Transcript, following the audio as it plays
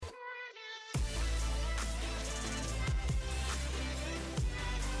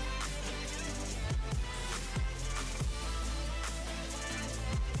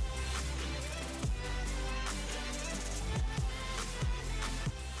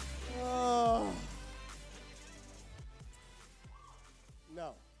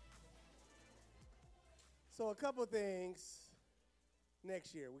So a couple things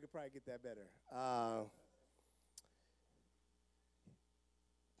next year. We could probably get that better.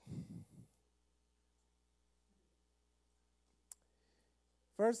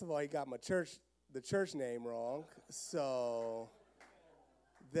 First of all, he got the church name wrong. So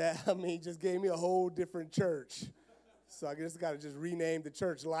he just gave me a whole different church. So I just got to just rename the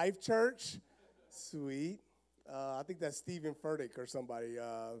church Life Church. Sweet. I think that's Stephen Furtick or somebody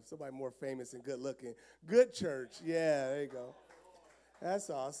more famous and good looking. Good church. Yeah, there you go. That's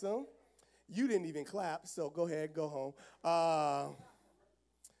awesome. You didn't even clap, so go ahead, go home.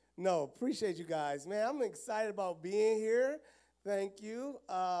 No, appreciate you guys. Man, I'm excited about being here. Thank you.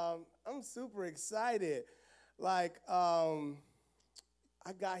 I'm super excited. I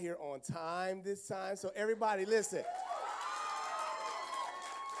got here on time this time, so everybody listen.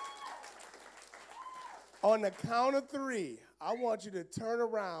 On the count of 3, I want you to turn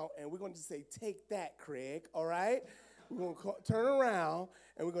around, and we're going to say, take that, Craig, all right? We're going to turn around,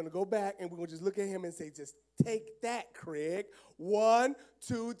 and we're going to go back, and we're going to just look at him and say, just take that, Craig. 1,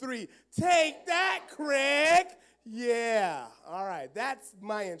 2, 3. Take that, Craig. Yeah. All right. That's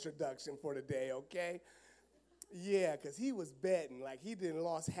my introduction for today, okay? Yeah, because he was betting. Like, he didn't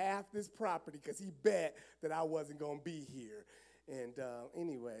lost half this property because he bet that I wasn't going to be here. And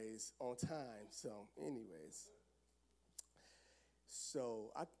anyways, on time. So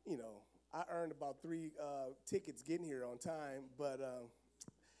I earned about 3 tickets getting here on time. But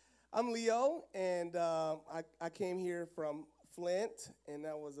I'm Leo, and I came here from Flint, and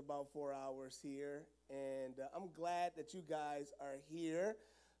that was about 4 hours here. And I'm glad that you guys are here.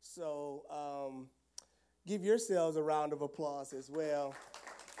 So give yourselves a round of applause as well.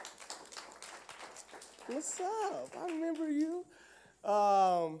 What's up? I remember you.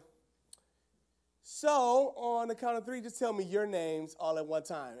 So on the count of 3, just tell me your names all at one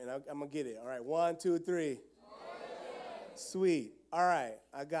time, and I'm going to get it. All right, 1, 2, 3. Sweet. All right,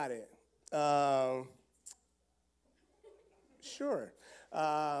 I got it. Sure.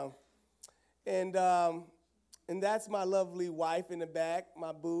 And that's my lovely wife in the back,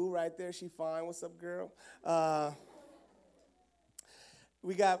 my boo right there. She fine. What's up, girl?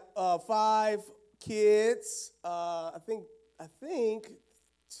 We got 5 kids. I think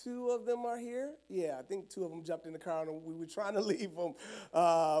 2 of them are here. Yeah, I think 2 of them jumped in the car, and we were trying to leave them. 2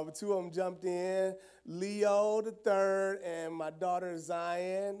 of them jumped in. Leo, the third, and my daughter,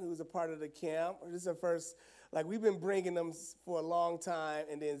 Zion, who's a part of the camp. This is her first, we've been bringing them for a long time,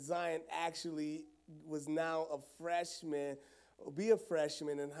 and then Zion actually was now a freshman, will be a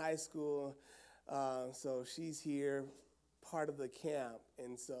freshman in high school. So she's here, part of the camp,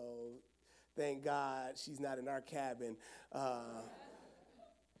 and so thank God she's not in our cabin.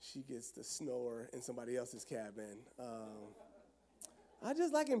 She gets to snore in somebody else's cabin. I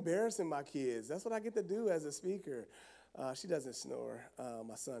just like embarrassing my kids. That's what I get to do as a speaker. She doesn't snore.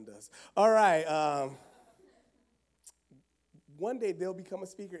 My son does. All right. One day they'll become a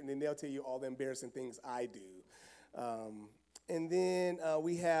speaker, and then they'll tell you all the embarrassing things I do. And then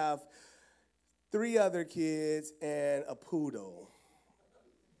we have 3 other kids and a poodle.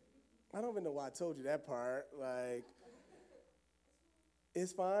 I don't even know why I told you that part.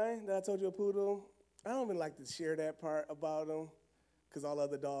 It's fine that I told you a poodle. I don't even like to share that part about them because all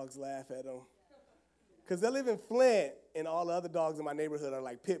other dogs laugh at them. Because they live in Flint, and all the other dogs in my neighborhood are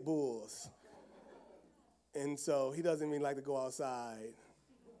like pit bulls. And so he doesn't even like to go outside.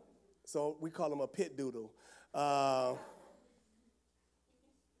 So we call him a pit doodle.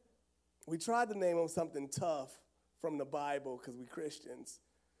 We tried to name him something tough from the Bible because we Christians.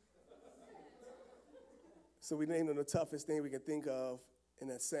 So we named him the toughest thing we can think of, and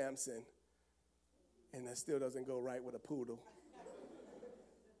that's Samson. And that still doesn't go right with a poodle.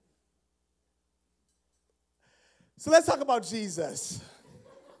 So let's talk about Jesus.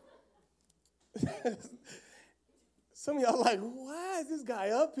 Some of y'all are like, why is this guy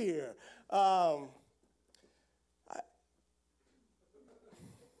up here? So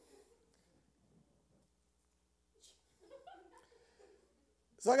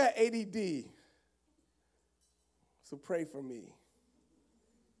I got ADD. So pray for me.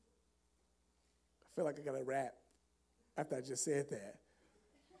 I feel like I got to rap after I just said that.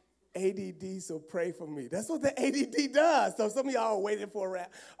 ADD, so pray for me. That's what the ADD does. So some of y'all are waiting for a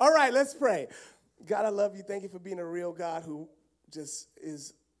rap. All right, let's pray. God, I love you. Thank you for being a real God who just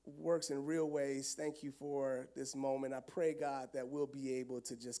works in real ways. Thank you for this moment. I pray, God, that we'll be able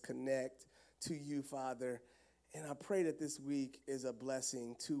to just connect to you, Father. And I pray that this week is a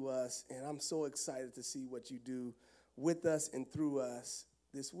blessing to us. And I'm so excited to see what you do with us and through us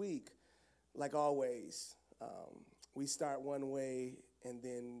this week. Like always, we start one way and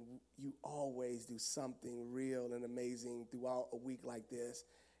then you always do something real and amazing throughout a week like this,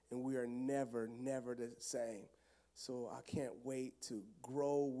 and we are never, never the same. So I can't wait to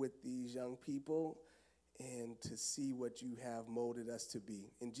grow with these young people and to see what you have molded us to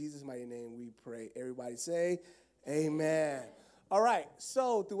be. In Jesus' mighty name we pray. Everybody say, amen. All right,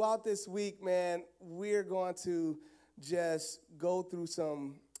 so throughout this week, man, we're going to just go through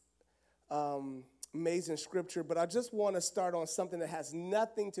some amazing scripture, but I just want to start on something that has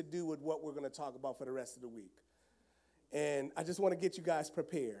nothing to do with what we're going to talk about for the rest of the week. And I just want to get you guys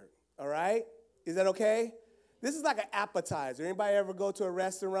prepared, all right? Is that okay? This is like an appetizer. Anybody ever go to a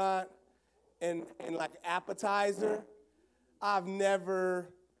restaurant and like appetizer? I've never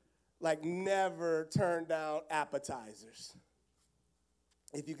turned down appetizers,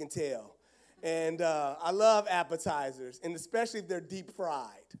 if you can tell. And I love appetizers, and especially if they're deep fried.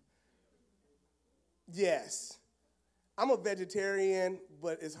 Yes. I'm a vegetarian,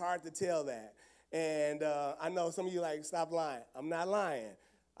 but it's hard to tell that. And I know some of you like, stop lying. I'm not lying.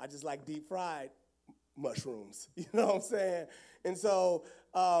 I just like deep fried mushrooms. You know what I'm saying? And so,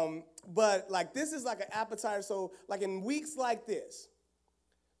 but like this is like an appetizer. So like in weeks like this,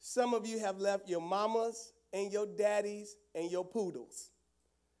 some of you have left your mamas and your daddies and your poodles.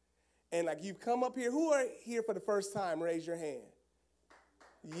 And like you've come up here. Who are here for the first time? Raise your hand.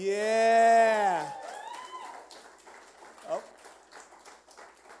 Yeah. Oh.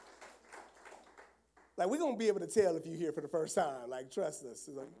 Like we're going to be able to tell if you're here for the first time. Like trust us.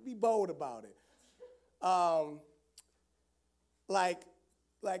 Like, be bold about it. Like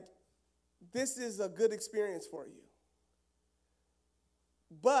this is a good experience for you.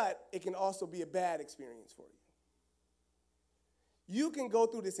 But it can also be a bad experience for you. You can go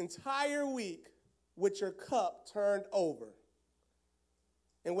through this entire week with your cup turned over.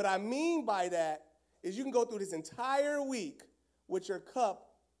 And what I mean by that is you can go through this entire week with your cup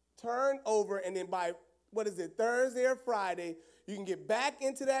turned over, and then by, Thursday or Friday, you can get back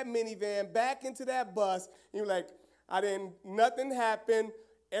into that minivan, back into that bus, and you're like, nothing happened.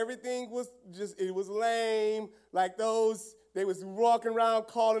 Everything was it was lame. Like they was walking around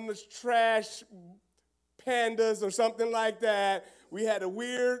calling us trash pandas or something like that. We had a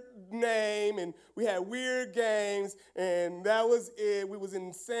weird name, and we had weird games, and that was it. We was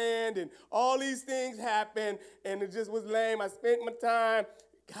in sand, and all these things happened, and it just was lame. I spent my time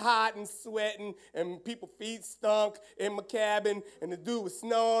hot and sweating, and people's feet stunk in my cabin, and the dude was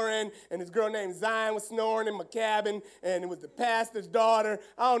snoring, and this girl named Zion was snoring in my cabin, and it was the pastor's daughter.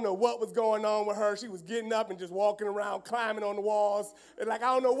 I don't know what was going on with her. She was getting up and just walking around, climbing on the walls, and like I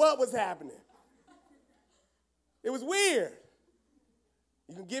don't know what was happening. It was weird.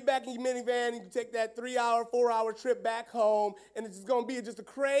 You can get back in your minivan, you can take that 3-hour, 4-hour trip back home, and it's just going to be just a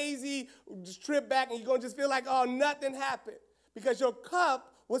crazy trip back, and you're going to just feel like, oh, nothing happened because your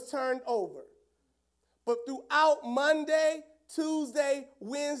cup was turned over. But throughout Monday, Tuesday,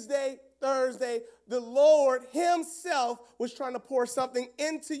 Wednesday, Thursday, the Lord himself was trying to pour something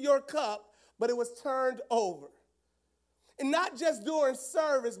into your cup, but it was turned over. And not just during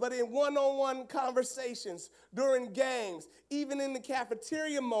service, but in one-on-one conversations, during games, even in the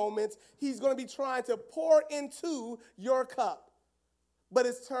cafeteria moments, he's going to be trying to pour into your cup, but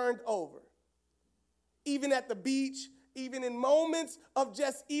it's turned over. Even at the beach, even in moments of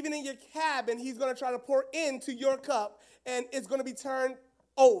even in your cabin, he's going to try to pour into your cup, and it's going to be turned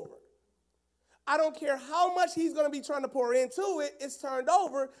over. I don't care how much he's going to be trying to pour into it, it's turned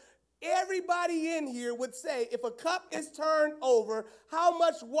over. Everybody in here would say, if a cup is turned over, how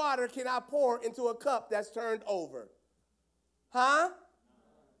much water can I pour into a cup that's turned over? Huh?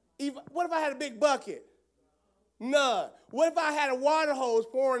 What if I had a big bucket? None. What if I had a water hose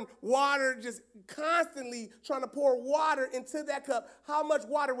pouring water, just constantly trying to pour water into that cup? How much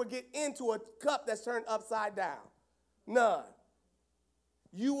water would get into a cup that's turned upside down? None.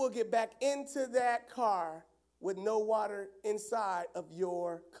 You will get back into that car with no water inside of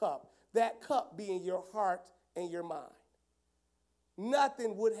your cup. That cup being your heart and your mind.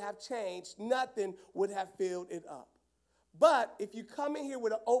 Nothing would have changed. Nothing would have filled it up. But if you come in here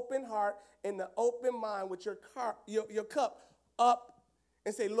with an open heart and an open mind with your cup up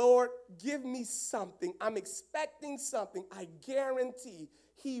and say, Lord, give me something. I'm expecting something. I guarantee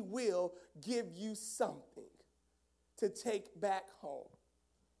he will give you something to take back home.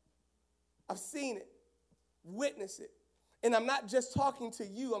 I've seen it. Witness it. And I'm not just talking to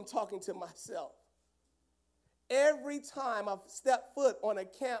you, I'm talking to myself. Every time I've stepped foot on a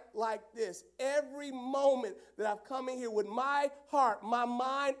camp like this, every moment that I've come in here with my heart, my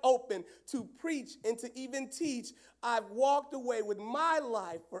mind open to preach and to even teach, I've walked away with my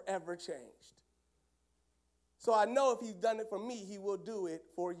life forever changed. So I know if he's done it for me, he will do it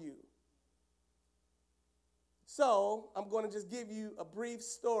for you. So I'm going to just give you a brief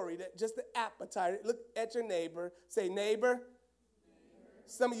story, that just the appetizer. Look at your neighbor. Say, neighbor.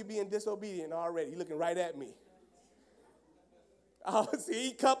 Some of you being disobedient already. You're looking right at me. Oh,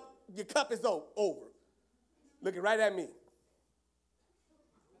 see, your cup is over. Looking right at me.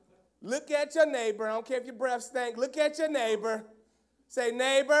 Look at your neighbor. I don't care if your breath stank. Look at your neighbor. Say,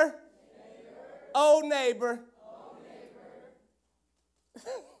 neighbor. Oh, neighbor.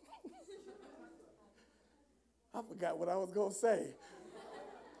 I forgot what I was going to say.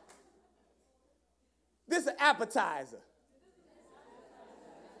 This is an appetizer.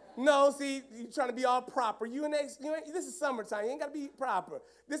 No, see, you're trying to be all proper. This is summertime. You ain't got to be proper.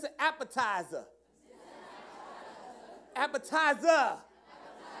 This is an appetizer. Appetizer.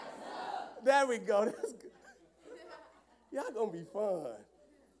 There we go. That's good. Y'all going to be fun.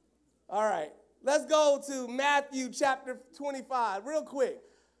 All right. Let's go to Matthew chapter 25 real quick.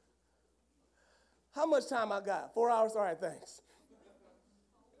 How much time I got? 4 hours? All right, thanks.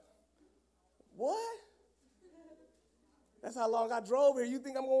 What? That's how long I drove here. You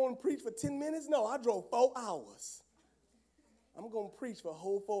think I'm going to preach for 10 minutes? No, I drove 4 hours. I'm going to preach for a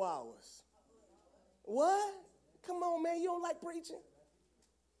whole 4 hours. What? Come on, man. You don't like preaching?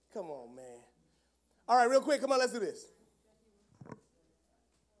 Come on, man. All right, real quick. Come on, let's do this.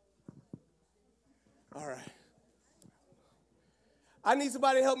 All right. I need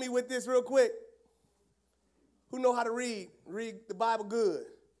somebody to help me with this real quick. Who know how to read the Bible good?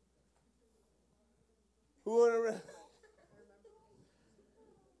 Who want to?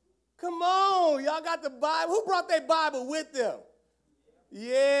 Come on, y'all got the Bible. Who brought their Bible with them?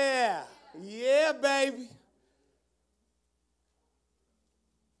 Yeah, baby.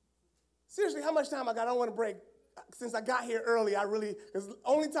 Seriously, how much time I got? I don't want to break. Since I got here early, because the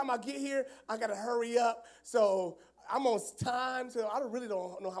only time I get here, I got to hurry up. So I'm on time, so I really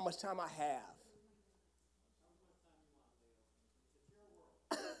don't know how much time I have.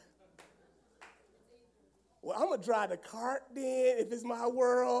 Well, I'm going to drive the cart then. If it's my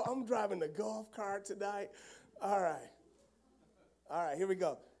world, I'm driving the golf cart tonight. All right, here we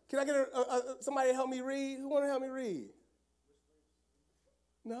go. Can I get somebody to help me read? Who want to help me read?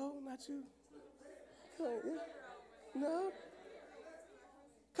 No, not you? No?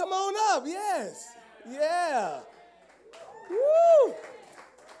 Come on up, yes. Yeah. Woo!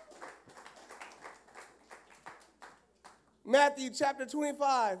 Matthew chapter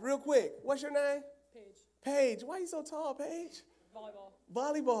 25, real quick. What's your name? Paige. Why are you so tall, Paige?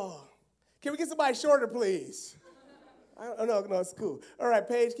 Volleyball. Can we get somebody shorter, please? No, it's cool. All right,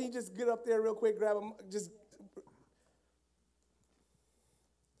 Paige, can you just get up there real quick, grab them,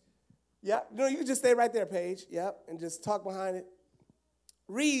 Yeah, no, you can just stay right there, Paige. Yep, and just talk behind it.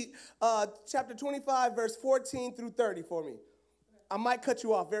 Read chapter 25, verse 14 through 30 for me. I might cut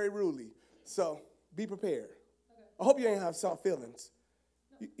you off very rudely, so be prepared. Okay. I hope you ain't have soft feelings.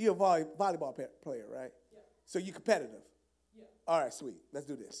 No. You're a volleyball player, right? Yeah. So you're competitive? Yeah. All right, sweet. Let's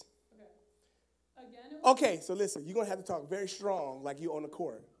do this. Okay. Again. Okay, so listen, you're going to have to talk very strong like you on the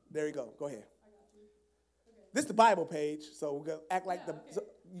court. There you go. Go ahead. I got you. Okay. This is the Bible page, so we're going to act like so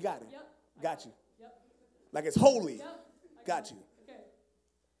you got it. Yep. Got you. Yep. Like it's holy. Yep. Got you. Okay.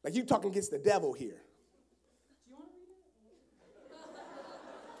 Like you talking against the devil here. Do you want to read it?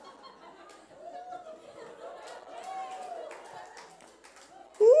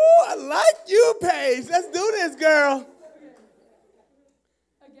 Ooh, I like you, Paige. Let's do this, girl. Okay.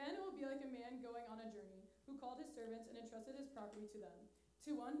 Again, it will be like a man going on a journey who called his servants and entrusted his property to them.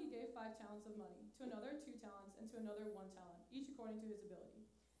 To one he gave 5 talents of money, to another 2 talents, and to another 1 talent, each according to his ability.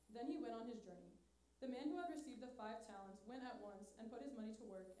 Then he went on his journey. The man who had received the 5 talents went at once and put his money to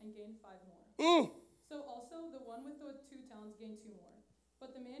work and gained 5 more. So also the one with the 2 talents gained 2 more.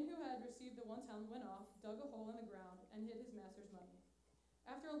 But the man who had received the 1 talent went off, dug a hole in the ground, and hid his master's money.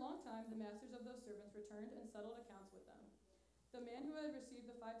 After a long time, the masters of those servants returned and settled accounts with them. The man who had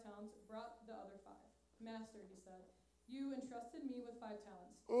received the 5 talents brought the other 5. Master, he said, you entrusted me with 5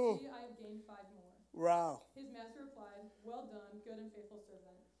 talents. See, I have gained 5 more. Wow. His master replied, well done, good and faithful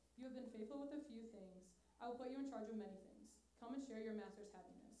servant. You have been faithful with a few things. I will put you in charge of many things. Come and share your master's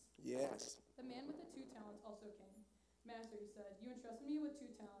happiness. Yes. The man with the 2 talents also came. Master, he said, you entrusted me with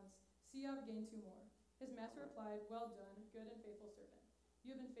 2 talents. See, I have gained 2 more. His master replied, well done, good and faithful servant.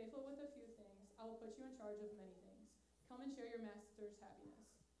 You have been faithful with a few things. I will put you in charge of many things. Come and share your master's happiness.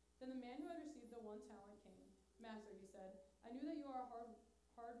 Then the man who had received the 1 talent came. Master, he said, I knew that you are a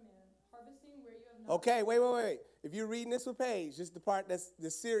hard man, harvesting where you have not. Okay, wait. If you're reading this with Paige, this is the part that's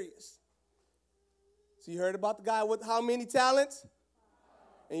serious. So you heard about the guy with how many talents?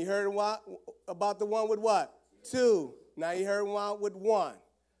 And you heard about the one with what? 2. Now you heard one with 1.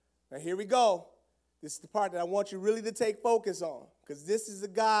 Now here we go. This is the part that I want you really to take focus on, because this is a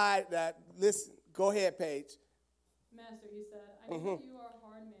guy that, listen, go ahead, Paige. Master, he said, I know that you are a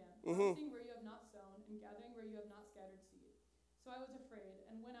hard man, harvesting where you have not sown and gathering where you have not scattered seed. So I was afraid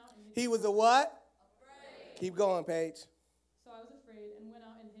and went out and hid. He was a what? Afraid. Keep going, Paige. So I was afraid and went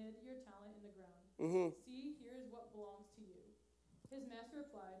out and hid your talent in the ground. See, here is what belongs to you. His master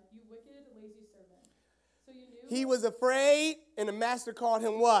replied, you wicked, lazy servant. So you knew. He was afraid, and the master called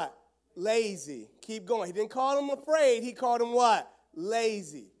him what? Lazy. Keep going. He didn't call him afraid. He called him what?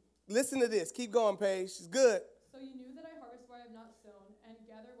 Lazy. Listen to this. Keep going, Paige. It's good. So you knew that I harvest where I have not sown and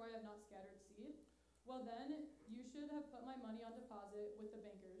gather where I have not scattered seed? Well then, you should have put my money on deposit with the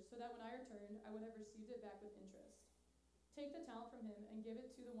bankers, so that when I returned, I would have received it back with interest. Take the talent from him and give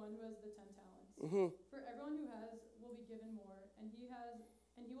it to the one who has the 10 talents. For everyone who has will be given more, and he will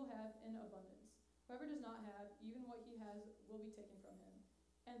have in abundance. Whoever does not have, even what he has will be taken from him.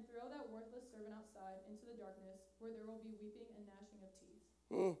 And throw that worthless servant outside into the darkness, where there will be weeping and gnashing of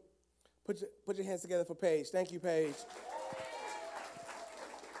teeth. Put your hands together for Paige. Thank you, Paige.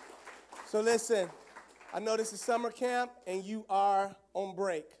 So listen, I know this is summer camp and you are on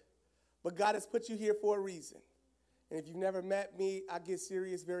break, but God has put you here for a reason. And if you've never met me, I get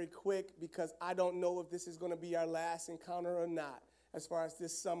serious very quick, because I don't know if this is going to be our last encounter or not as far as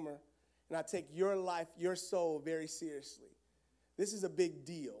this summer. And I take your life, your soul very seriously. This is a big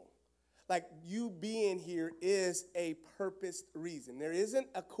deal. Like, you being here is a purposed reason. There isn't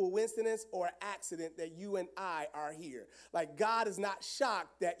a coincidence or accident that you and I are here. Like, God is not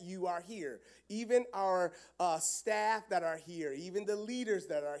shocked that you are here. Even our staff that are here, even the leaders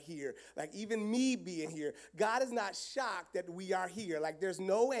that are here, like even me being here, God is not shocked that we are here. Like, there's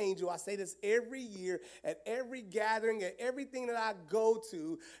no angel. I say this every year at every gathering, at everything that I go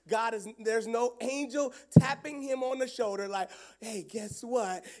to. There's no angel tapping him on the shoulder like, hey, guess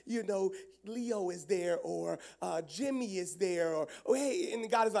what? You know, Leo is there, or Jimmy is there, or oh, hey, and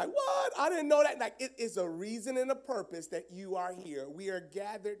God is like, what? I didn't know that. Like, it is a reason and a purpose that you are here. We are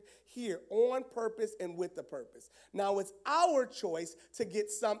gathered here on purpose and with a purpose. Now, it's our choice to get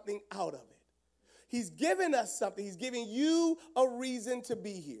something out of it. He's given us something. He's giving you a reason to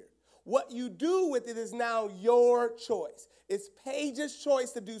be here. What you do with it is now your choice. It's Paige's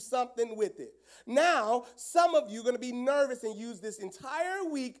choice to do something with it. Now, some of you are going to be nervous and use this entire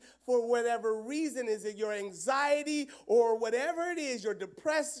week for whatever reason. Is it your anxiety or whatever it is, your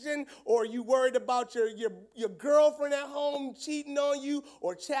depression, or you worried about your girlfriend at home cheating on you,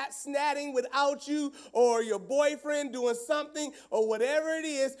 or chat snatting without you, or your boyfriend doing something, or whatever it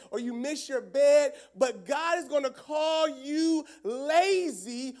is, or you miss your bed. But God is going to call you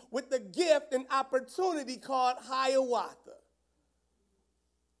lazy with the gift and opportunity called Hiawatha.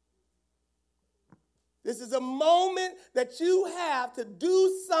 This is a moment that you have to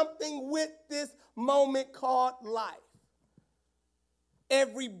do something with this moment called life.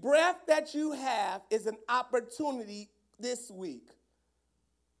 Every breath that you have is an opportunity this week.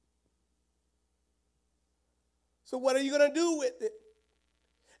 So what are you going to do with it?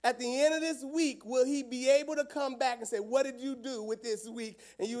 At the end of this week, will he be able to come back and say, what did you do with this week?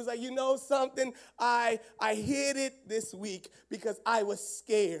 And you was like, you know something? I hid it this week because I was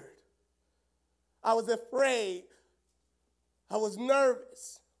scared. I was afraid. I was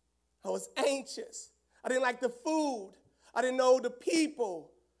nervous. I was anxious. I didn't like the food. I didn't know the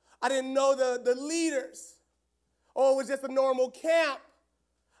people. I didn't know the leaders. Or it was just a normal camp.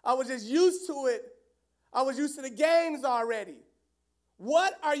 I was just used to it. I was used to the games already.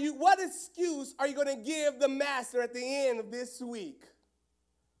 What excuse are you going to give the master at the end of this week?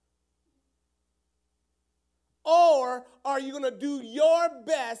 Or are you going to do your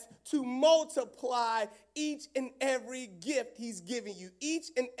best to multiply each and every gift he's giving you, each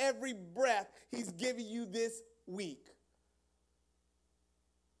and every breath he's giving you this week?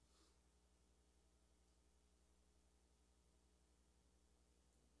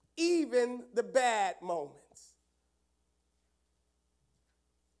 Even the bad moments.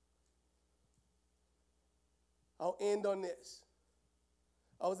 I'll end on this.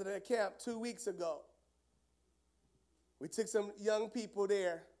 I was at a camp 2 weeks ago. We took some young people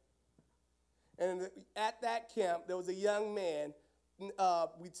there. And at that camp, there was a young man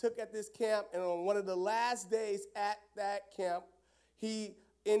we took at this camp. And on one of the last days at that camp, he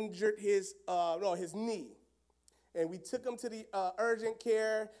injured his knee. And we took him to the urgent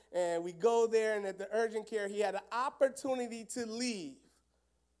care. And we go there. And at the urgent care, he had an opportunity to leave.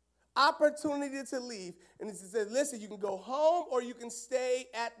 Opportunity to leave. And he said, listen, you can go home or you can stay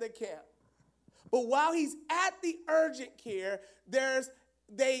at the camp. But while he's at the urgent care, there's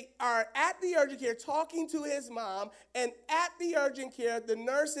they are at the urgent care talking to his mom, and at the urgent care, the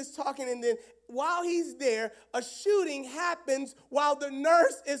nurse is talking, and then while he's there, a shooting happens while the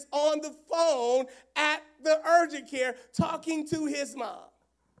nurse is on the phone at the urgent care talking to his mom.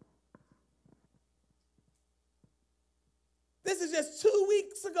 This is just 2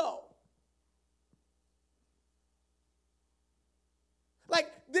 weeks ago. Like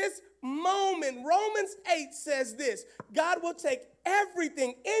this moment, Romans 8 says this: God will take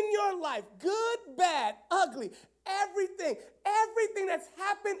everything in your life, good, bad, ugly, everything that's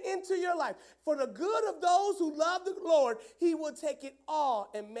happened into your life, for the good of those who love the Lord, he will take it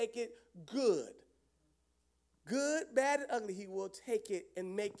all and make it good. Good, bad, and ugly, he will take it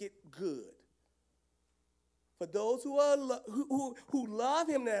and make it good. For those who love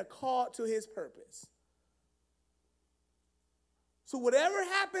him, that are called to his purpose. So whatever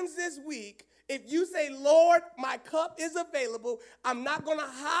happens this week, if you say, Lord, my cup is available, I'm not going to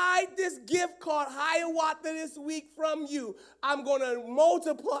hide this gift called Hiawatha this week from you. I'm going to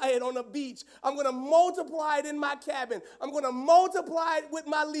multiply it on the beach. I'm going to multiply it in my cabin. I'm going to multiply it with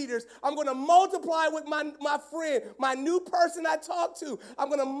my leaders. I'm going to multiply it with my friend, my new person I talk to. I'm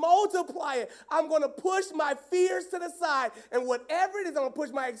going to multiply it. I'm going to push my fears to the side. And whatever it is, I'm going to push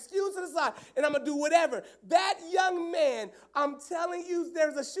my excuse to the side. And I'm going to do whatever. That young man, I'm telling you,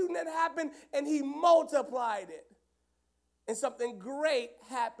 there's a shooting that happened, and he multiplied it. And something great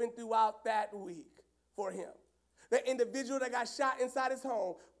happened throughout that week for him. The individual that got shot inside his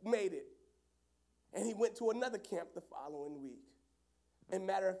home made it. And he went to another camp the following week. And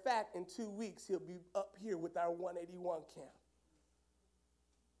matter of fact, in 2 weeks, he'll be up here with our 181 camp.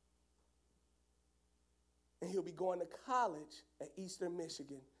 And he'll be going to college at Eastern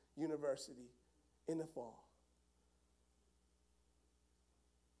Michigan University in the fall.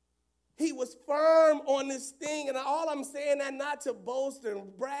 He was firm on this thing, and all I'm saying that not to boast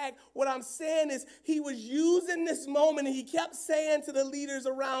and brag. What I'm saying is he was using this moment, and he kept saying to the leaders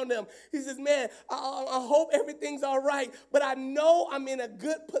around him, he says, man, I hope everything's all right, but I know I'm in a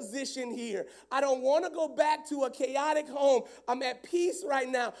good position here. I don't want to go back to a chaotic home. I'm at peace right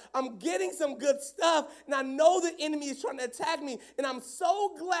now. I'm getting some good stuff, and I know the enemy is trying to attack me, and I'm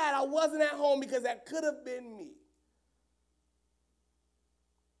so glad I wasn't at home because that could have been me.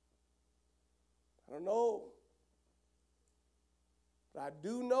 I don't know, but I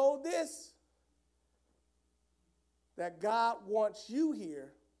do know this, that God wants you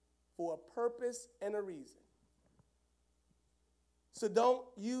here for a purpose and a reason. So don't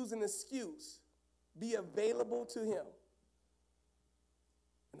use an excuse. Be available to him.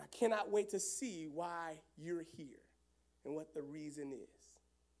 And I cannot wait to see why you're here and what the reason is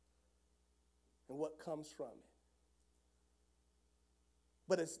and what comes from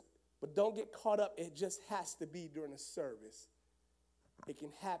it. But don't get caught up. It just has to be during a service. It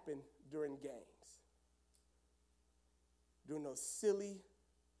can happen during games. During those silly,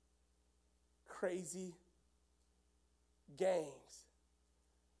 crazy games.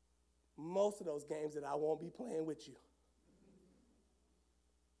 Most of those games that I won't be playing with you.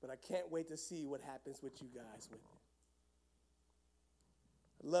 But I can't wait to see what happens with you guys with it.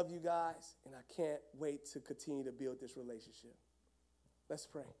 I love you guys, and I can't wait to continue to build this relationship. Let's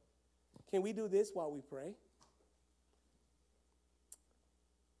pray. Can we do this while we pray?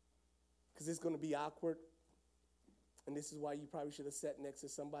 Because it's going to be awkward. And this is why you probably should have sat next to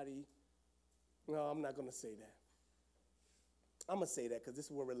somebody. No, I'm not going to say that. I'm going to say that because this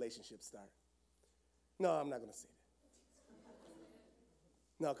is where relationships start. No, I'm not going to say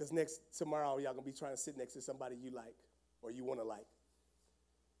that. No, because tomorrow y'all going to be trying to sit next to somebody you like or you want to like.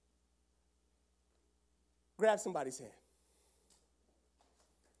 Grab somebody's hand.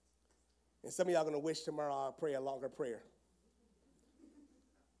 And some of y'all are going to wish tomorrow I'll pray a longer prayer.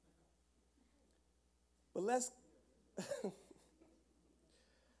 But let's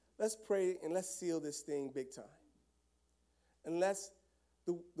pray and let's seal this thing big time. And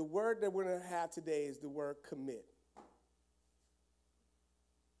the word that we're going to have today is the word commit.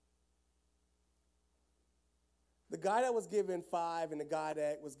 The guy that was given 5 and the guy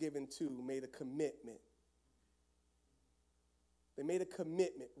that was given 2 made a commitment. They made a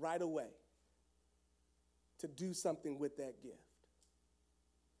commitment right away to do something with that gift.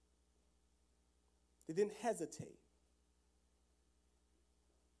 They didn't hesitate.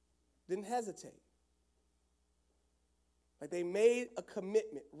 Like they made a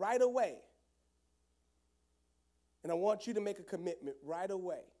commitment right away. And I want you to make a commitment right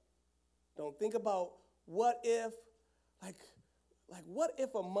away. Don't think about what if, like what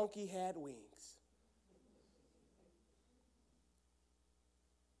if a monkey had wings?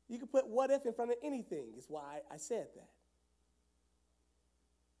 You can put what if in front of anything, is why I said that.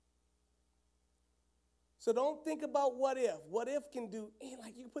 So don't think about what if. What if can do,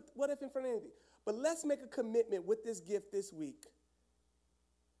 like you put what if in front of anything. But let's make a commitment with this gift this week.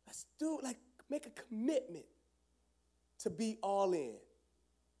 Let's make a commitment to be all in.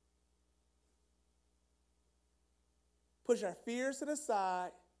 Push our fears to the side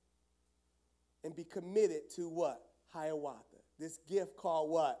and be committed to what? Hiawatha. This gift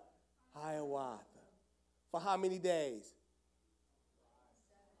called what? Hiawatha. For how many days?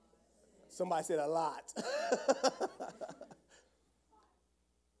 Somebody said a lot.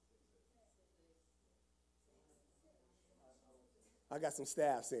 I got some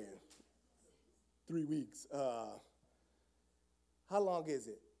staff saying 3 weeks. How long is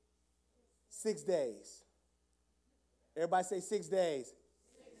it? 6 days. Everybody say 6 days. 6 days.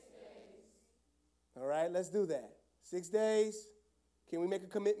 All right, let's do that. 6 days. Can we make a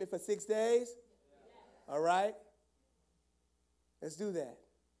commitment for 6 days? Yes. All right. Let's do that.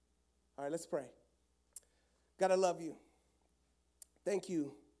 All right, let's pray. God, I love you. Thank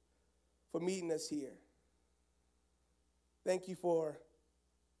you for meeting us here. Thank you for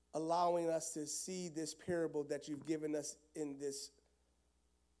allowing us to see this parable that you've given us in this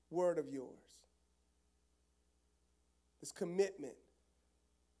word of yours. This commitment.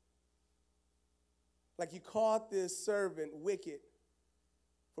 Like you called this servant wicked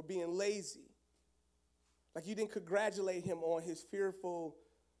for being lazy. Like you didn't congratulate him on his fearful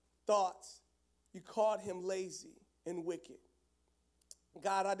thoughts. You called him lazy and wicked.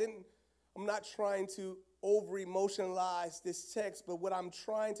 God, I'm not trying to over-emotionalize this text, but what I'm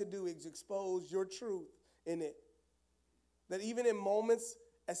trying to do is expose your truth in it. That even in moments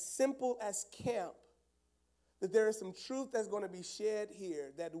as simple as camp, that there is some truth that's going to be shed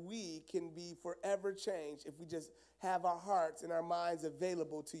here that we can be forever changed if we just have our hearts and our minds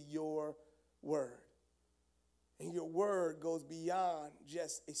available to your word. And your word goes beyond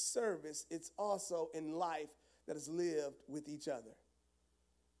just a service. It's also in life that is lived with each other.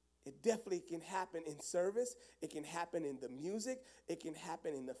 It definitely can happen in service. It can happen in the music. It can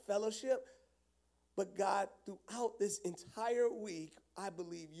happen in the fellowship. But God, throughout this entire week, I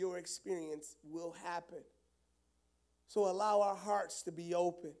believe your experience will happen. So allow our hearts to be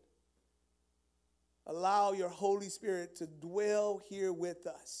open. Allow your Holy Spirit to dwell here with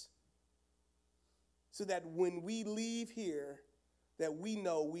us. So that when we leave here, that we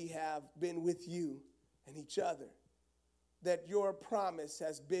know we have been with you and each other. That your promise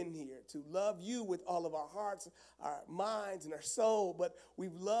has been here to love you with all of our hearts, our minds, and our soul, but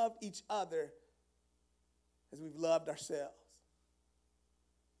we've loved each other as we've loved ourselves.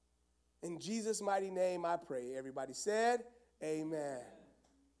 In Jesus' mighty name I pray. Everybody said, amen.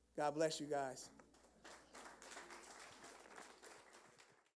 God bless you guys.